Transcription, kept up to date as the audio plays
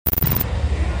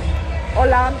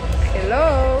Hola,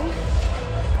 hello.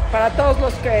 Para todos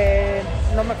los que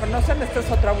no me conocen, esta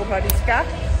es otra Burra Arisca,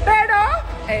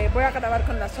 pero voy a grabar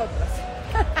con las otras.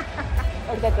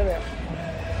 Ahorita te veo.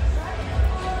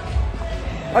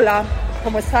 Hola,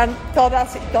 ¿cómo están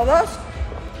todas y todos?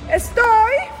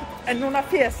 Estoy en una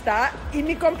fiesta y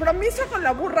mi compromiso con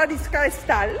la Burra Arisca es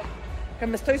tal que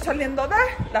me estoy saliendo de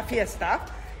la fiesta.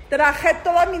 Traje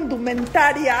toda mi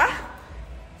indumentaria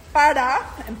para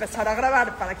empezar a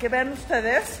grabar, para que vean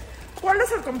ustedes cuál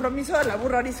es el compromiso de la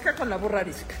Burra Arisca con la Burra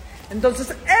Arisca. Entonces,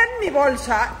 en mi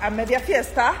bolsa, a media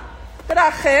fiesta,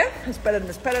 traje,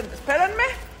 espérenme,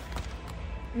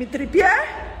 mi tripié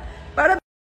para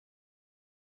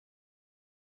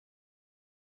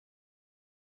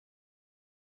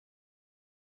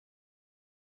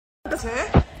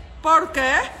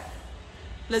porque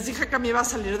les dije que me iba a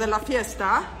salir de la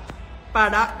fiesta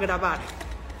para grabar.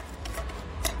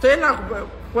 Estoy en la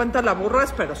cuenta de la burra,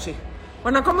 espero sí.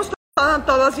 Bueno, ¿cómo están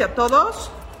todas y a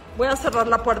todos? Voy a cerrar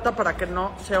la puerta para que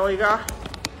no se oiga.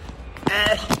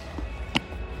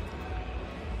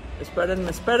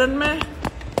 Espérenme.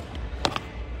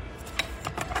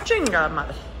 Chinga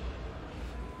madre.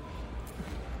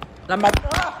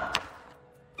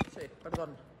 Sí,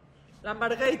 perdón. La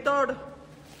Margator,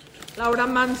 Laura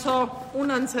Manso,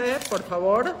 únanse, por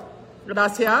favor.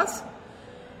 Gracias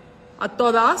a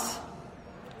todas.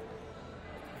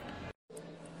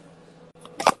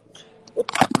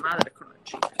 Madre con la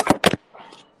chica.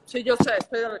 Sí, yo sé,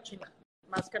 estoy de la China,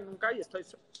 más que nunca, y estoy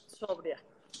sobria.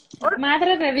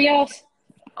 Madre de Dios.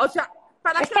 O sea,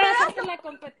 para que veas la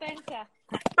competencia.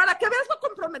 Para que veas lo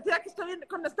comprometida que estoy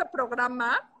con este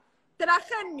programa,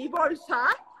 traje en mi bolsa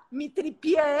mi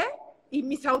tripié y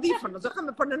mis audífonos.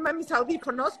 Déjame ponerme mis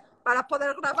audífonos para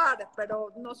poder grabar,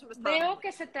 pero no se me está... Veo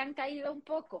que se te han caído un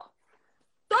poco.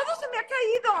 Todo se me ha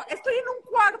caído. Estoy en un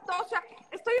cuarto, o sea,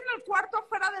 estoy en el cuarto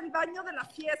afuera del baño de la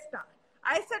fiesta.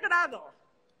 A ese grado.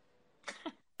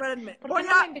 Espérenme. ¿Por qué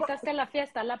no me invitaste a la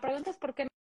fiesta? La pregunta es ¿por qué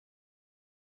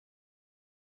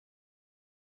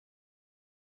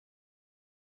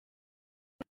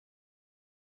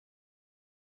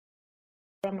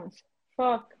no?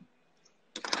 Fuck.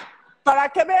 Para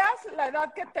que veas la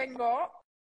edad que tengo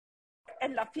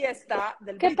en la fiesta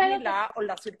del Brit Milá o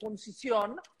la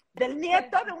circuncisión del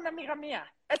nieto de una amiga mía.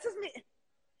 Ese es mi...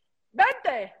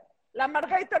 ¡Vente! La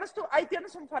Margarita eres tú. Ahí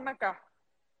tienes un fan acá.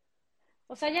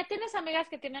 O sea, ¿ya tienes amigas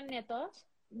que tienen nietos?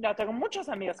 Ya tengo muchas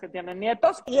amigas que tienen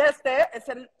nietos. Y este es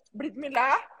el Brit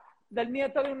Milá del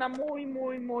nieto de una muy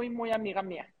amiga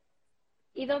mía.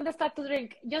 ¿Y dónde está tu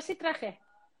drink? Yo sí traje.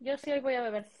 Yo sí hoy voy a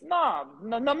beber.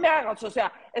 No me hagas. O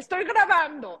sea, estoy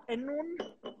grabando en un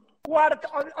cuarto.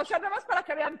 O sea, nada más para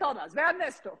que vean todas. Vean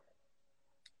esto.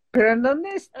 ¿Pero en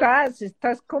dónde estás?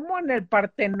 ¿Estás como en el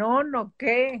Partenón o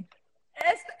qué?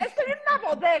 Estoy en una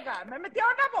bodega. Me metí a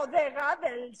una bodega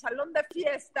del salón de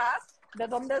fiestas, de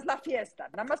donde es la fiesta.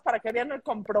 Nada más para que vean el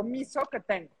compromiso que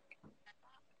tengo.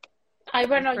 Ay,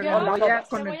 bueno, pero yo voy a conectar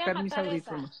conectar mis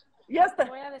audífonos. Y este.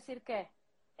 Voy a decir que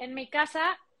en mi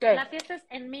casa, ¿qué? La fiesta es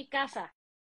en mi casa.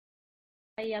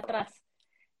 Ahí atrás.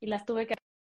 Y las tuve que...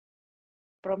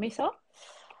 Compromiso.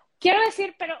 Quiero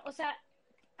decir, pero, o sea,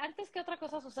 antes que otra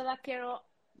cosa suceda,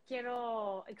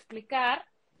 quiero explicar,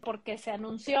 porque se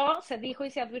anunció, se dijo y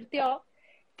se advirtió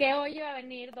que hoy iba a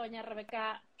venir doña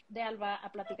Rebeca de Alba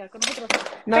a platicar con nosotros.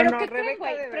 Pero ¿qué creen,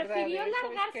 güey? Prefirió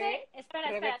largarse,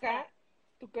 espera.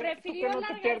 Prefirió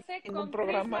largarse con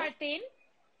Chris Martin.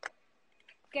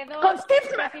 Con Steve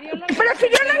 ¿Prefirió largarse?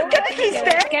 ¿Qué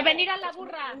dijiste? Que venir a la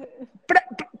burra.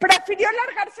 ¿Prefirió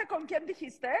largarse con quién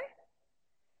dijiste?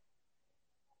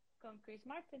 Con Chris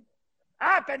Martin.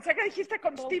 Ah, pensé que dijiste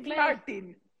con Steve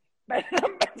Martin.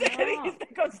 Perdón, pensé que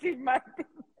dijiste con Steve Martin.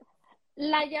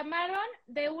 La llamaron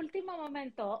de último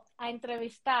momento a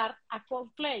entrevistar a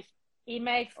Coldplay y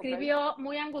me escribió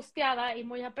muy angustiada y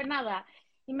muy apenada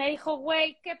y me dijo,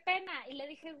 güey, qué pena. Y le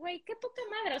dije, güey, qué poca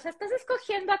madre. O sea, estás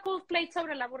escogiendo a Coldplay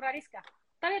sobre la Burra Arisca.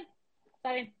 Está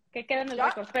bien, que quede en el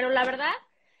récord. Pero la verdad,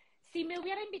 si me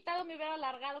hubiera invitado, me hubiera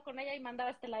alargado con ella y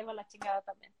mandaba este live a la chingada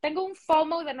también. Tengo un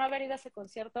FOMO de no haber ido a ese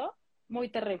concierto muy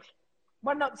terrible.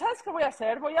 Bueno, ¿sabes qué voy a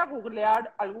hacer? Voy a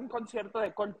googlear algún concierto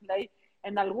de Coldplay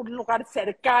en algún lugar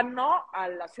cercano a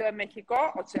la Ciudad de México,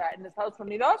 o sea, en Estados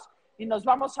Unidos, y nos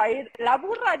vamos a ir. La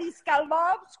Burra Arisca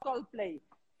loves Coldplay.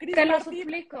 Chris Te lo Martin,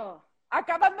 suplico.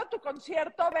 Acabando tu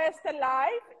concierto, ve este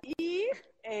live y...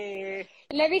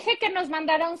 Le dije que nos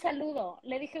mandara un saludo.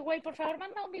 Le dije, güey, por favor,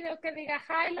 manda un video que diga,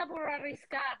 hi, la Burra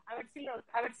Arisca. A ver si lo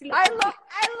I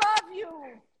love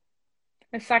you.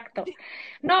 Exacto.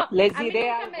 No, les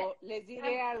diré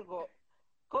algo.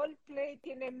 Coldplay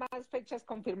tiene más fechas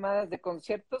confirmadas de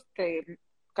conciertos que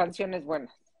canciones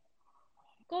buenas.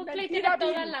 Coldplay Mentira,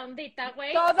 tiene toda Bill. la ondita,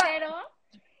 güey, Toda- pero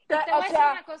te voy a O decir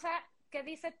sea, una cosa que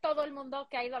dice todo el mundo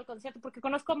que ha ido al concierto, porque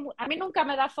conozco, a mí nunca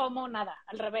me da FOMO nada,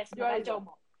 al revés, Yo me da he ido.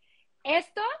 JOMO.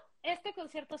 Este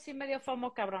concierto sí me dio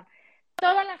FOMO, cabrón.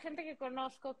 Toda la gente que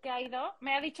conozco que ha ido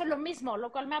me ha dicho lo mismo,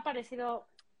 lo cual me ha parecido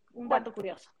un dato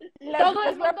curioso. Todo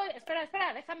el mundo,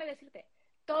 espera, déjame decirte,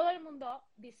 todo el mundo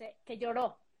dice que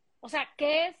lloró, o sea,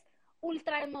 que es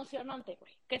ultra emocionante,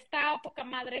 güey, que está a poca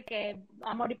madre, que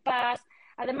amor y paz,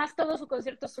 además todo su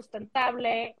concierto es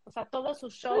sustentable, o sea, todo su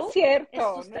show No es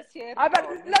cierto, es no es cierto. A ver,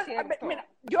 no es a ver, cierto. mira,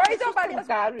 yo he ido No es varias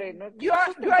sustentable, no, Yo- no es yo he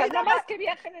sustentable. ido Nada más va- que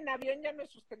viajen en avión ya no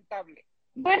es sustentable.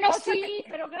 Bueno, O sea sí,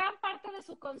 pero gran parte de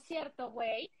su concierto,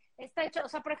 güey, está hecho, o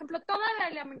sea, por ejemplo, toda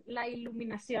la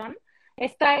iluminación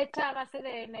está hecha a base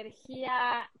de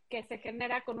energía que se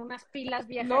genera con unas pilas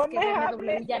viejas No que me BMW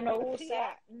hables ya de no energía,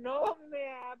 usa. no me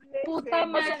hables Puta de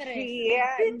madre. energía.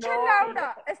 Pinche no,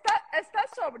 Laura, ¿estás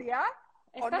sobria?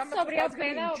 ¿O ¿Estás nada más sobria, estás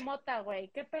peda o Grinch? mota, güey?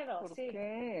 ¿Qué pedo? ¿Por Sí.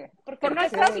 qué? Porque Porque no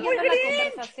estás estás muy siguiendo la Grinch.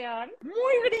 conversación.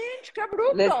 Muy Grinch, qué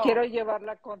bruto. Les quiero llevar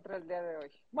la contra el día de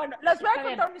hoy. Bueno, les voy a Está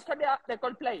contar bien. una historia de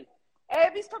Coldplay. He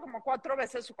visto como 4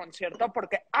 veces su concierto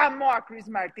porque amo a Chris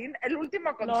Martin. El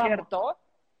último concierto,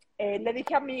 le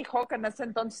dije a mi hijo, que en ese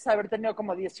entonces haber tenido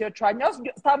como 18 años,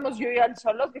 estábamos yo y él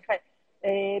solos, dije,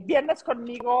 ¿vienes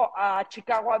conmigo a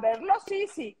Chicago a verlo? Sí,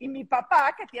 sí. Y mi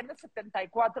papá, que tiene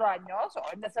 74 años, o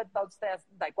en ese entonces tenía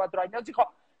 74 años, dijo,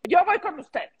 yo voy con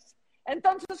ustedes.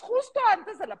 Entonces, justo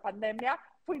antes de la pandemia,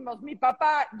 fuimos mi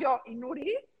papá, yo y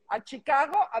Nuri a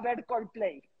Chicago a ver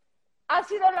Coldplay. Ha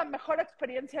sido la mejor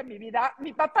experiencia de mi vida.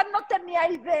 Mi papá no tenía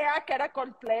idea que era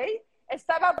Coldplay.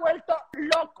 Estaba vuelto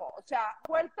loco, o sea,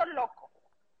 vuelto loco.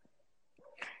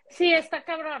 Sí, está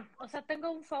cabrón. O sea,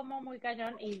 tengo un FOMO muy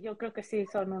cañón y yo creo que sí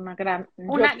son una gran.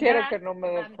 Yo Una quiero gran que no me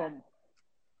dé banda. FOMO.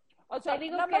 O sea, Te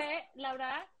digo nada más, que,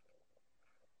 Laura,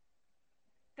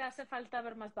 te hace falta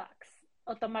ver más backs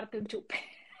o tomarte un chupe.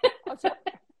 o sea,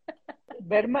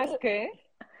 ¿Ver más qué?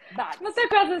 va. ¿No te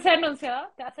acuerdas de ese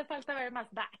anuncio? Te hace falta ver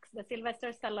más backs de Sylvester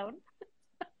Stallone.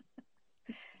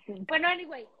 Bueno,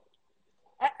 anyway.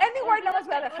 Anyway, nada más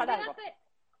voy a dejar algo. olvídate.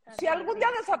 Si algún día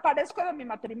desaparezco de mi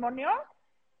matrimonio,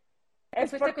 es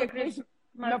fuiste porque con Chris me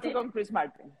Martin? fui con Chris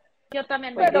Martin. Yo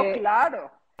también. Pero Oye,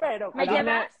 claro, ¿Me claro.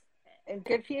 llevas? ¿En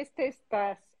qué fiesta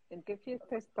estás? ¿En qué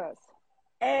fiesta estás?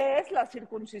 Es la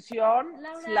circuncisión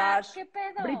Laura, / ¿qué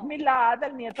pedo? Brit Milá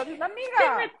del nieto de una ¿Qué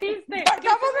amiga. metiste? Acabo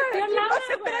 ¿Qué de metió decirlo Laura,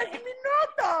 hace güey? 3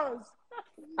 minutos.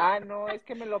 Ah, no, es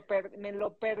que me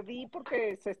lo perdí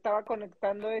porque se estaba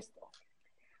conectando esto.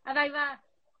 Adaiva,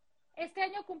 este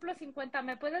año cumplo 50.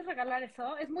 ¿Me puedes regalar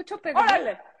eso? Es mucho pedir.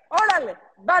 Órale,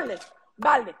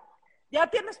 vale. Ya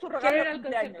tienes tu regalo Quiero ir de al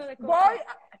cumpleaños. concierto de Voy,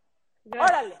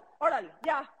 Gracias. órale,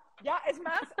 ya, es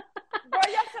más,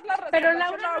 voy a hacer la reservación Pero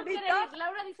Laura no ahorita. quiere ir.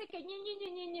 Laura dice que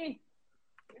ñi.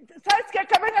 ¿Sabes qué?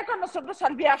 Que venga con nosotros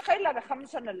al viaje y la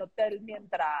dejamos en el hotel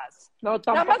mientras. No, Nada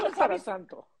tampoco más es les para aviso.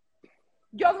 tanto.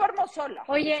 Yo duermo sola,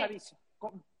 Oye. les aviso.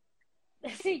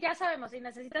 Sí, ya sabemos, si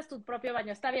necesitas tu propio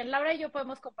baño. Está bien, Laura y yo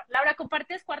podemos Laura,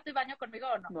 ¿compartes cuarto y baño conmigo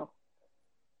o no? No.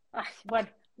 Ay, bueno,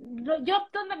 yo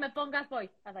donde me pongas voy,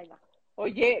 Adaiva.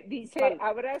 Oye, dice, Vale.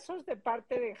 abrazos de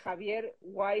parte de Javier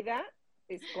Guaida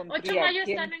Escontría. 8 de mayo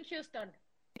 ¿Quién- están en Houston.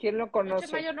 ¿Quién lo 8 conoce?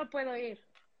 de mayo no puedo ir.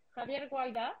 Javier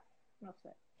Guaida, no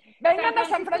sé. Vengan a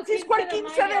San Francisco el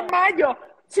 15 de mayo.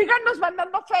 Síganos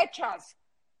mandando fechas.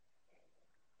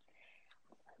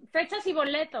 Fechas y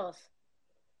boletos.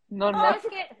 No, ¿Sabes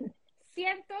qué?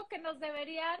 Siento que nos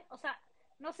deberían, o sea,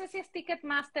 no sé si es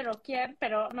Ticketmaster o quién,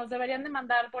 pero nos deberían de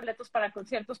mandar boletos para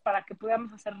conciertos para que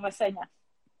pudiéramos hacer reseñas.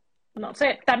 No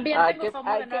sé, también tengo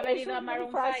FOMO de no haber ido a Maroon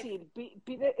 5. fácil.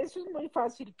 Eso es muy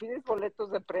fácil. Pides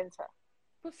boletos de prensa.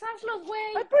 Pues hazlos, güey.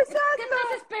 Ay, pues ¿Qué hazlo.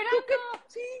 estás esperando?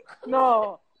 Sí.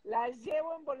 No, las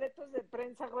llevo en boletos de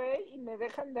prensa, güey, y me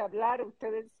dejan de hablar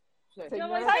ustedes,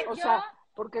 señoras, yo- o sea,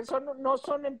 porque no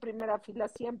son en primera fila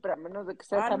siempre, a menos de que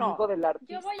seas no. amigo del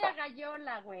artista. Yo voy a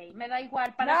Gallola, güey. Me da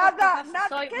igual. Para Nada. esas cosas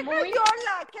soy ¿Qué muy...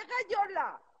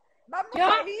 gallola? Vamos ¿Yo?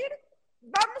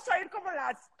 a ir como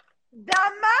las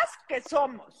damas que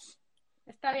somos.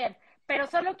 Está bien. Pero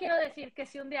solo quiero decir que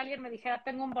si un día alguien me dijera,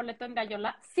 tengo un boleto en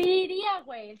Gallola, sí iría,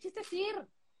 güey. El chiste es ir.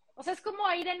 O sea, es como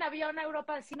ir en avión a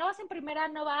Europa. Si no vas en primera,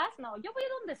 no vas. No, yo voy a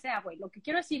donde sea, güey. Lo que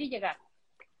quiero es ir y llegar.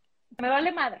 Me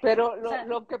vale madre. Pero O sea,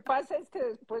 lo que pasa es que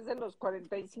después de los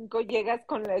 45 llegas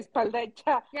con la espalda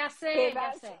hecha ya sé.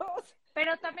 pedazos.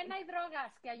 Pero también hay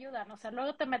drogas que ayudan. O sea,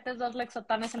 luego te metes 2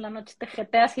 lexotanes en la noche, te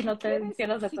jeteas y no te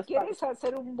pierdes de Si tu quieres espalda.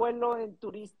 hacer un vuelo en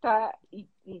turista y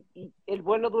el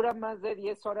vuelo dura más de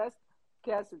 10 horas,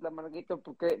 ¿qué haces, la Marguito?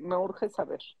 Porque me urge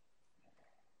saber.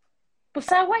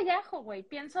 Pues agua y ajo, güey.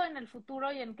 Pienso en el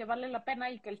futuro y en que vale la pena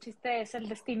y que el chiste es el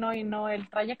destino y no el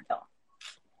trayecto.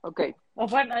 Ok. O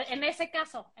bueno, en ese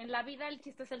caso, en la vida el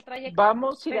chiste es el trayecto.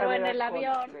 Vamos a ir pero a ver en el a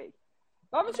avión. Coldplay.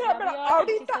 Vamos En a el ver, avión, el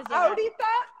chiste es llegar. ahorita,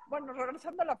 bueno,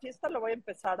 regresando a la fiesta, lo voy a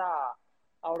empezar a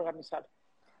organizar.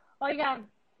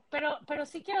 Oigan, pero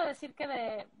sí quiero decir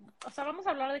que o sea, vamos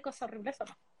a hablar de cosas horribles o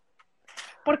no.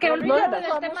 Porque No olvídate les del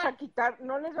vamos tema. a quitar,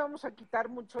 no les vamos a quitar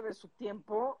mucho de su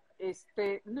tiempo.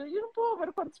 No, yo no puedo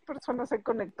ver cuántas personas hay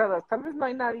conectadas. Tal vez no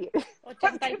hay nadie.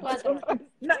 84.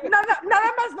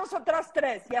 Nada más nosotras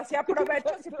tres, y así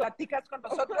aprovechas y platicas con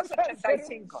nosotros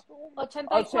 85.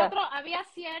 84, había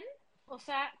 100, o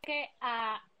sea que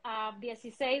a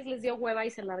 16 les dio hueva y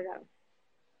se largaron.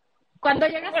 Cuando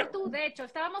llegaste tú, de hecho,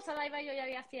 estábamos a Daiva y yo ya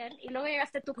había 100, y luego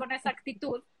llegaste tú con esa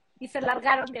actitud y se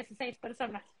largaron 16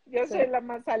 personas. Yo soy la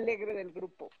más alegre del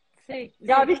grupo. Sí.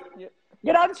 Gaby, sí.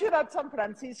 gran ciudad San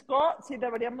Francisco, sí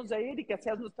deberíamos de ir y que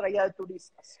seas nuestra guía de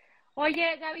turistas.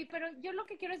 Oye, Gaby, pero yo lo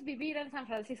que quiero es vivir en San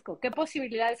Francisco. ¿Qué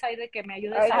posibilidades hay de que me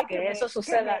ayudes a que eso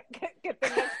suceda? Que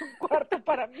tengas un cuarto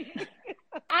para mí.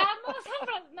 Amo San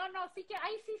Francisco. No, sí que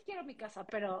ahí sí quiero mi casa,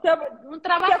 pero un ¿Te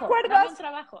trabajo. acuerdas? Dame un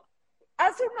trabajo.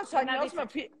 Hace unos años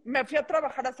me fui a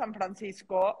trabajar a San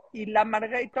Francisco y la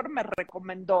Margator me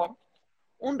recomendó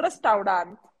un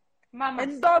restaurante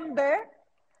en donde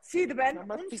sirven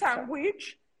un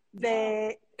sándwich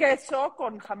de queso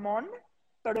con jamón,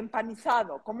 pero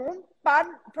empanizado, como un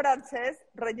pan francés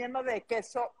relleno de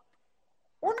queso.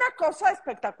 Una cosa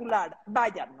espectacular.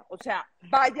 Vayan, o sea,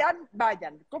 vayan.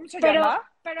 ¿Cómo se llama?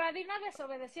 Pero Adina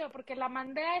desobedeció porque la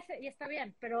mandé a ese, y está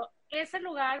bien, pero ese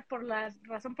lugar, por la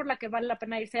razón por la que vale la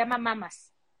pena ir, se llama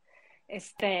Mamas.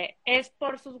 Es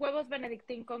por sus huevos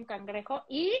benedictín con cangrejo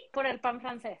y por el pan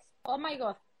francés. Oh my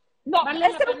God. No, vale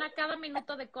la pena cada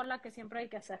minuto de cola que siempre hay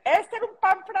que hacer. Este era un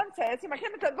pan francés,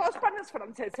 imagínate, 2 panes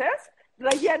franceses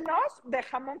rellenos de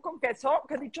jamón con queso,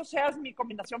 que dicho sea es mi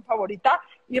combinación favorita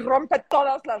y rompe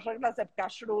todas las reglas de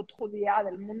kashrut judía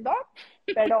del mundo,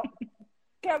 pero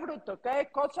qué bruto, qué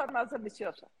cosa más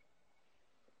deliciosa.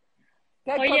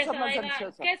 Oye, cosa más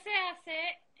deliciosa. ¿Qué se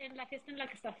hace en la fiesta en la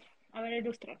que estás? A ver,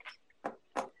 ilústranos.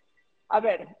 A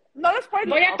ver, no les puedo...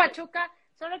 Voy a Pachuca.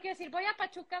 Solo quiero decir, voy a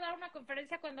Pachuca a dar una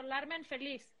conferencia cuando la armen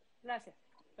feliz. Gracias.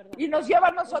 Perdón. Y nos lleva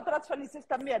a nosotras felices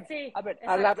también. Sí. A ver,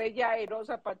 a la bella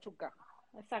airosa Pachuca.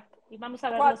 Exacto. Y vamos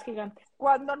a ver los gigantes.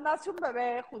 Cuando nace un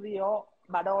bebé judío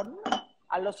varón,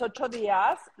 a los 8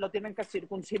 días lo tienen que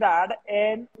circuncidar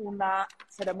en una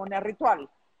ceremonia ritual.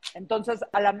 Entonces,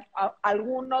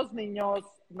 algunos niños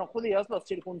no judíos los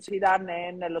circuncidan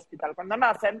en el hospital cuando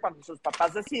nacen, cuando sus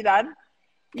papás decidan.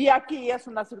 Y aquí es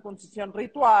una circuncisión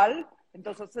ritual.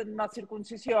 Entonces es una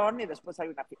circuncisión y después hay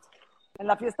una fiesta. En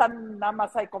la fiesta nada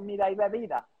más hay comida y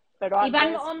bebida. Pero ¿Y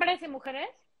van hombres y mujeres?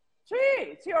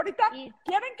 Sí, ahorita.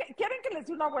 ¿Quieren que les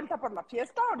dé una vuelta por la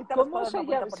fiesta? Ahorita ¿Cómo se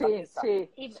llama?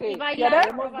 Sí. Y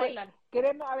bailan.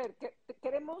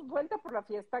 Queremos vuelta por la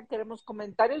fiesta, queremos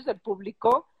comentarios del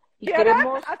público. Y ¿Quieren?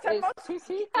 queremos...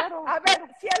 Sí, claro. A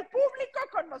ver, si el público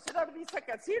conocedor dice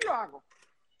que sí, lo hago.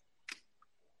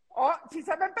 O si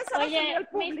se va a empezar a salir el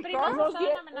público,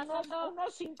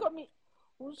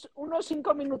 unos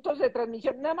 5 minutos de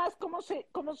transmisión. Nada más, ¿cómo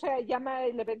se llama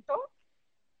el evento?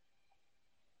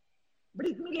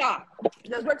 Brit Milá.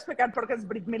 Les voy a explicar por qué es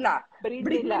Brit Milá. Brit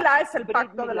Milá es el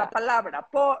pacto de la palabra.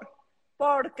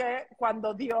 Porque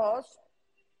cuando Dios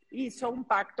hizo un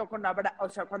pacto con Abraham, o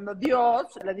sea, cuando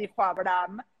Dios le dijo a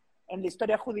Abraham en la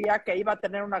historia judía que iba a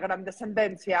tener una gran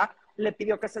descendencia, le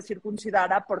pidió que se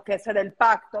circuncidara porque ese era el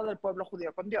pacto del pueblo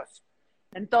judío con Dios.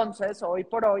 Entonces, hoy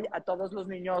por hoy, a todos los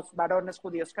niños varones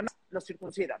judíos que los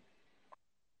circuncidan.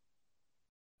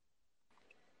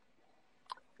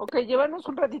 Ok, llévanos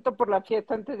un ratito por la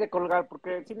fiesta antes de colgar,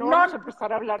 porque si no vamos a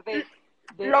empezar a hablar de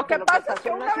lo que pasa es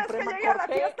que una vez que llegue a la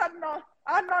fiesta, no.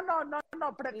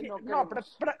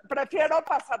 Prefiero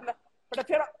pasarla.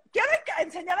 ¿Quieren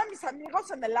enseñar a mis amigos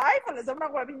en el live o les doy una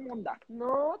web inmunda?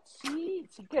 No, sí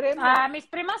queremos. Mis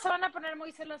primas se van a poner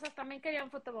muy celosas, también querían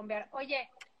fotobombear. Oye,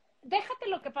 déjate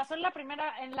lo que pasó en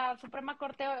la Suprema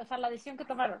Corte, o sea, la decisión que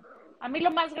tomaron. A mí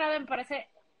lo más grave me parece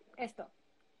esto.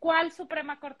 ¿Cuál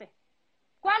Suprema Corte?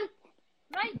 ¿Cuál?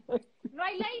 No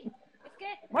hay ley. Es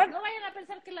que no vayan a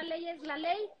pensar que la ley es la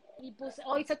ley. Y pues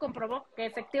hoy se comprobó que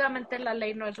efectivamente la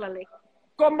ley no es la ley.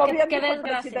 Como bien dijo el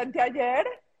presidente ayer,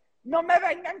 no me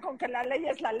vengan con que la ley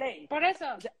es la ley. Por eso.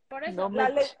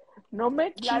 No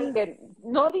me chinguen.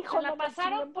 No dijo se la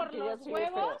pasaron por los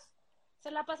huevos. Se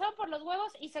la pasaron por los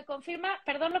huevos y se confirma,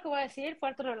 perdón lo que voy a decir,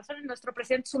 fuerte revelación, nuestro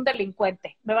presidente es un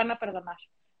delincuente. Me van a perdonar.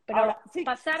 Pero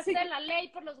pasarse la ley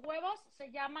por los huevos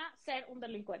se llama ser un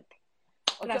delincuente.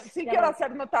 O Gracias, sea, sí ya quiero veo.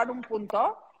 hacer notar un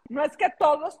punto. No es que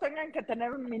todos tengan que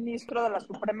tener un ministro de la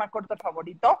Suprema Corte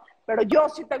favorito, pero yo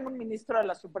sí tengo un ministro de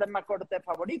la Suprema Corte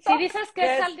favorito. Si dices que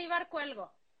es es Saldívar,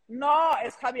 cuelgo. No,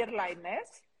 es Javier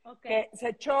Lainez, Ok. que se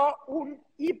echó un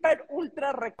hiper,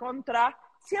 ultra, recontra.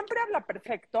 Siempre habla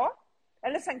perfecto.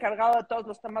 Él es encargado de todos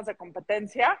los temas de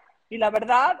competencia y la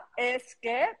verdad es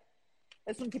que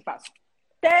es un tipazo.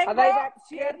 Tengo Adaida,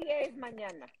 ¿qué día es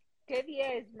mañana? ¿Qué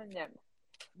día es mañana?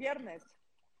 viernes.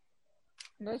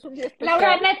 ¿No es un día especial?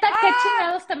 Laura, neta, ¿qué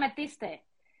chingados te metiste?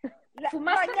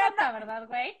 Fumaste Mañana, mota, ¿verdad,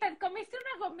 güey? Te comiste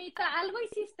una gomita, algo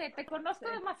hiciste, te conozco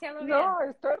demasiado bien. No,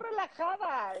 estoy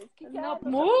relajada. Es que ya No, no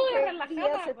muy sé qué relajada,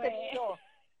 día se güey. terminó.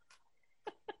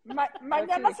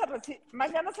 mañana, Sí.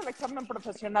 mañana es el examen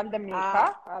profesional de mi Ah,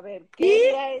 hija. a ver, ¿qué Y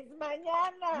día es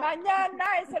mañana? mañana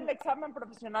es el examen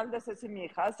profesional de Ceci, mi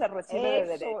hija. Se recibe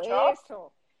de Derecho.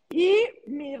 Eso. Y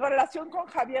mi relación con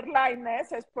Javier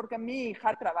Lainez es porque mi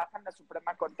hija trabaja en la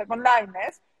Suprema Corte con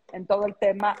Lainez en todo el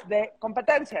tema de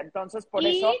competencia. Entonces, por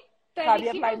eso te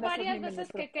Javier dijimos Lainez es varias mi veces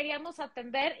ministro. que queríamos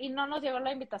atender y no nos llegó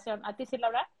la invitación. ¿A ti sí,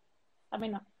 Laura? A mí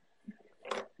no.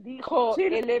 Dijo, Sí.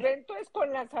 el evento es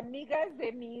con las amigas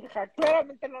de mi hija.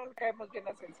 Claramente no le caemos bien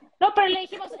a Ceci. No, pero le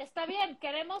dijimos, está bien,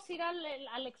 queremos ir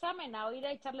al examen, a ir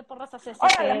a echarle porras a Ceci.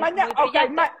 Órale, que mañana, es muy okay,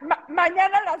 brillante.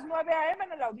 mañana a las 9 a.m.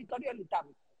 en el auditorio del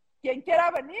ITAM. Quien quiera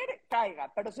venir,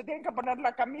 caiga, pero se tienen que poner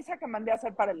la camisa que mandé a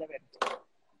hacer para el evento.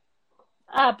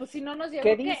 Ah, pues si no nos llegó.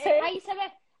 ¿Qué dice? Ahí se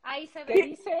ve, ahí se ve. ¿Qué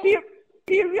dice?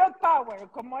 Period Power,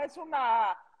 como es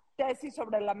una tesis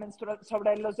sobre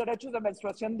sobre los derechos de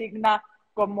menstruación digna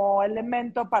como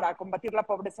elemento para combatir la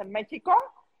pobreza en México,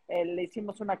 le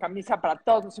hicimos una camisa para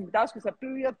todos los invitados que dice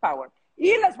Period Power.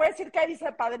 Y les voy a decir que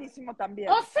dice padrísimo también.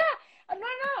 O sea, no,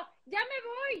 ya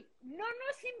me voy. No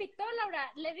nos invitó, Laura.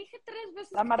 Le dije 3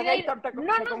 veces. La Margarita, no ¿se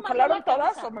nos congelaron mandó la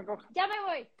todas camisa. o me congelaron? Ya me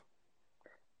voy.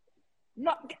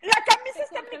 No, la camisa Te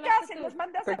está en mi congelaste casa y tú. les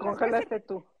mandé a Te hacer. congelaste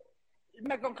tú.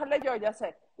 Me congelé yo, ya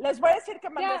sé. Les voy a decir que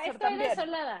mandé a Ya, hacer estoy también.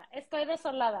 estoy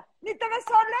desolada. Ni te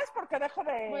desoles porque dejo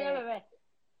Voy a beber.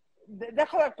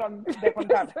 dejo de contar. Te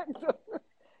acabo de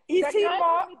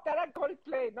Hicimos, invitar a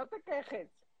Coldplay, no te quejes.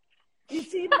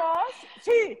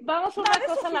 sí. Vamos una nada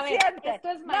es cosa a la vez. suficiente, Esto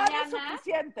es Nada es mañana.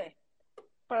 suficiente.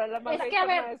 Para la Margarita que, a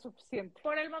ver, nada es suficiente.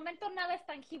 Por el momento nada es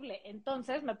tangible,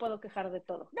 entonces me puedo quejar de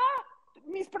todo.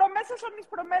 Mis promesas son mis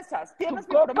promesas. Tienes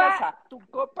mi Tu promesa.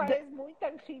 copa De- es muy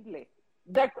tangible.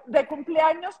 De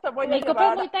cumpleaños te voy a Mi copa es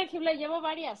llevar. muy tangible, llevo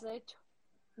varias, de hecho.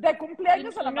 De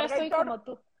cumpleaños Y a la no estoy Margarita. como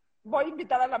tú. Voy a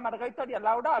invitar a la Margarita y a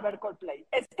Laura a ver Coldplay.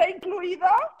 Está incluido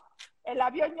el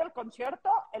avión y el concierto,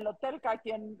 el hotel,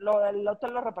 el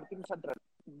hotel lo repartimos entre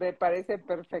nosotros. Me parece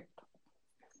perfecto.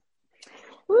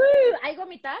 ¿Hay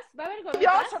gomitas? ¿Va a haber Yo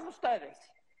gomitas? son ustedes.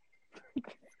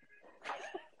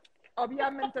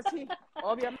 Obviamente sí.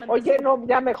 Obviamente Oye, sí. no,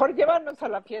 ya mejor llévanos a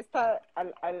la fiesta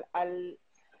al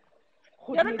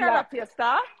 ¿Quieren ir a la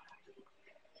fiesta?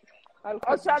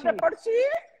 O sea, de sí. por sí,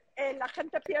 la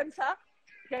gente piensa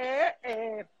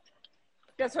que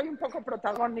soy un poco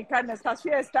protagónica en estas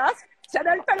fiestas.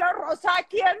 ¿Será el pelo rosa?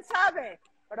 ¿Quién sabe?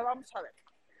 Pero vamos a ver.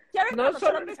 ¿Quieren No conocer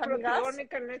a solo mis es amigas?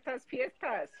 protagónica en estas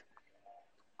fiestas.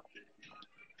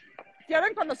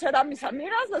 ¿Quieren conocer a mis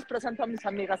amigas? Les presento a mis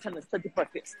amigas en este tipo de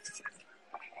fiestas.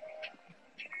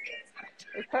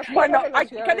 ¿Estás Bueno, fuera de la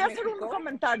Ciudad de quería hacer un México?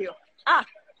 comentario.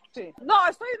 Sí. No,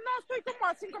 estoy como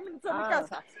a 5 minutos de mi Ah.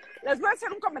 casa. Les voy a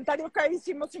hacer un comentario que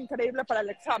hicimos increíble para el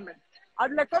examen.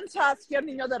 Hablé con Saskia,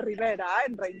 niño de Rivera,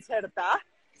 en Reinserta,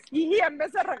 y en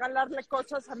vez de regalarle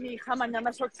cosas a mi hija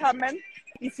mañana su examen,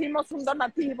 hicimos un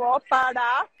donativo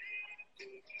para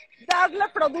darle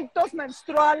productos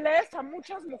menstruales a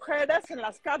muchas mujeres en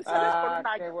las cárceles por un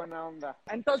año. Qué buena onda.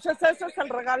 Entonces, ese es el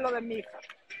regalo de mi hija.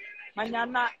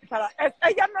 Mañana,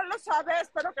 ella no lo sabe,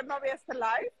 espero que no vea este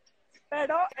live,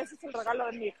 pero ese es el regalo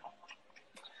de mi hija.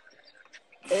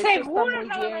 Eso Seguro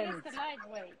está no muy va a ver bien. este live,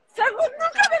 güey. Según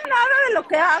nunca ve nada de lo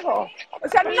que hago. O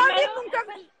sea, nadie nunca...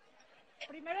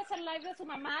 Primero es el live de su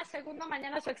mamá, segundo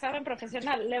mañana su examen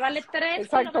profesional. Le vale 3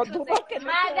 Exacto, kilómetros dudo que de en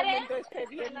este madre. momento esté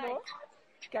viendo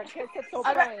que a qué se A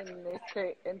toca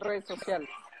ver. en redes sociales.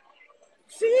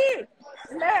 Sí,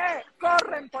 me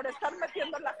corren por estar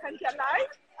metiendo la gente al live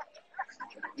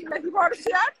y me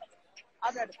divorcian.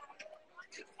 A ver.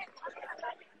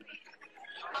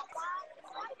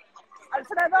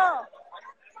 Alfredo,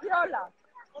 Viola,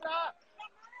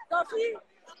 Sofi,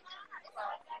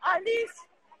 Alice,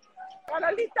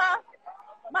 Carolita,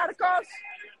 Marcos,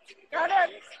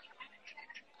 Karen.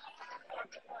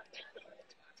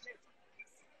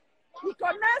 Y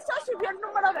con eso subió el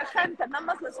número de gente, nada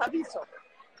más les aviso.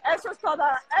 Eso es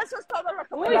todo lo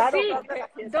que Uy, voy a sí, hablar de la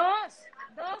fiesta.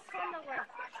 dos followers.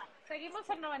 Seguimos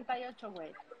en 98,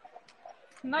 güey.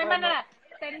 No hay Bueno, manera.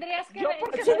 Tendrías que Yo ver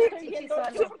porque, si no no estoy chichis viendo, o yo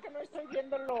algo. porque no estoy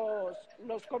viendo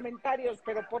los comentarios,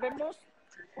 pero podemos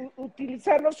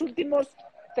utilizar los últimos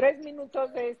 3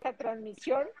 minutos de esta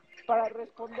transmisión para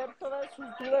responder todas sus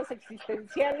dudas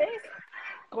existenciales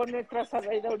con nuestra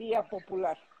sabiduría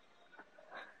popular.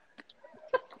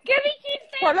 ¿Qué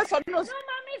dijiste? ¿Cuáles son los...? No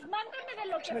mames, mándame de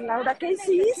lo que Laura, ¿qué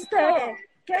fumaste, hiciste? necesito.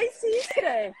 ¿Qué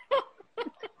hiciste?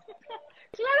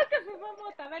 Claro que fumó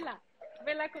mota,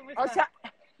 vela cómo está. O sea,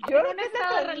 yo en no un estoy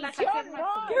estado de transmisión, relajación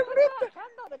no, máxima. ¿qué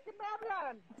bruto? ¿De qué me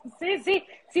hablan? Sí,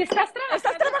 si estás trabajando.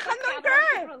 ¿Estás trabajando en cabrón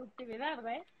qué? tu productividad,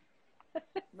 ¿eh?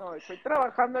 No, estoy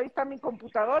trabajando, ahí está mi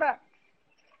computadora.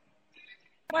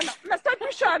 Bueno, me estoy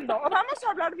pichando. O vamos a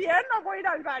hablar bien o voy a ir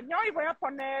al baño y voy a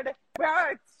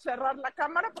cerrar la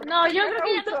cámara. Porque No, estoy yo creo que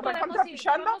ya nos recontra podemos ir.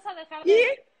 pichando. Vamos a dejar Y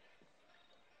de...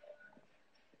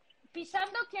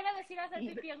 Pichando quiere decir hacer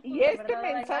pipí en Y culo, este ¿verdad,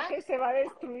 mensaje Adela? se va a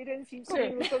destruir en 5 Sí.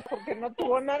 minutos porque no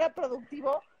tuvo nada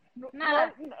productivo.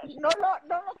 Nada. No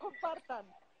lo compartan.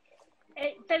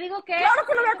 Te digo que... Claro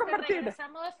que lo voy a siento compartir.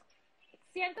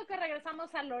 Siento que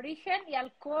regresamos al origen y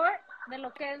al core de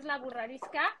lo que es la Burra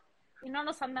Arisca y no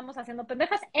nos andamos haciendo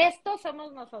pendejas. Esto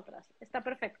somos nosotras. Está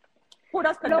perfecto.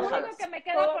 puras Lo pendejadas. único que me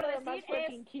queda Todo por lo demás decir fue es...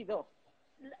 fingido.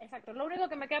 Exacto, lo único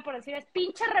que me queda por decir es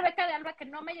pinche Rebeca de Alba que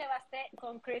no me llevaste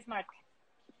con Chris Martin.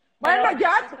 Bueno, Pero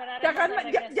ya esperaremos de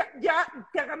regreso.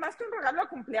 te ganaste un regalo de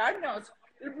cumpleaños.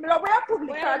 Lo voy a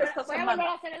publicar esta Voy a volver a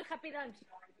semana. hacer el Happy Dance.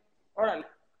 Órale.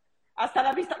 Hasta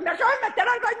la vista. Me acabo de meter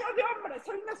al baño de hombres.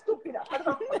 Soy una estúpida.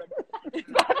 Perdón.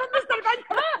 ¿Dónde está el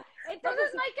baño?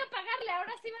 Entonces no hay que pagarle,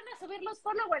 ahora sí van a subir los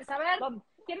followers. A ver, ¿Dónde?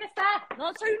 ¿quién está?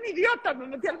 No, soy un idiota. Me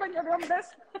metí al baño de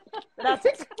hombres.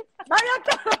 Gracias. Vaya a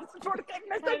todos porque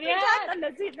me estoy Adiós. pillando.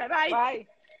 Les dije, bye. Bye.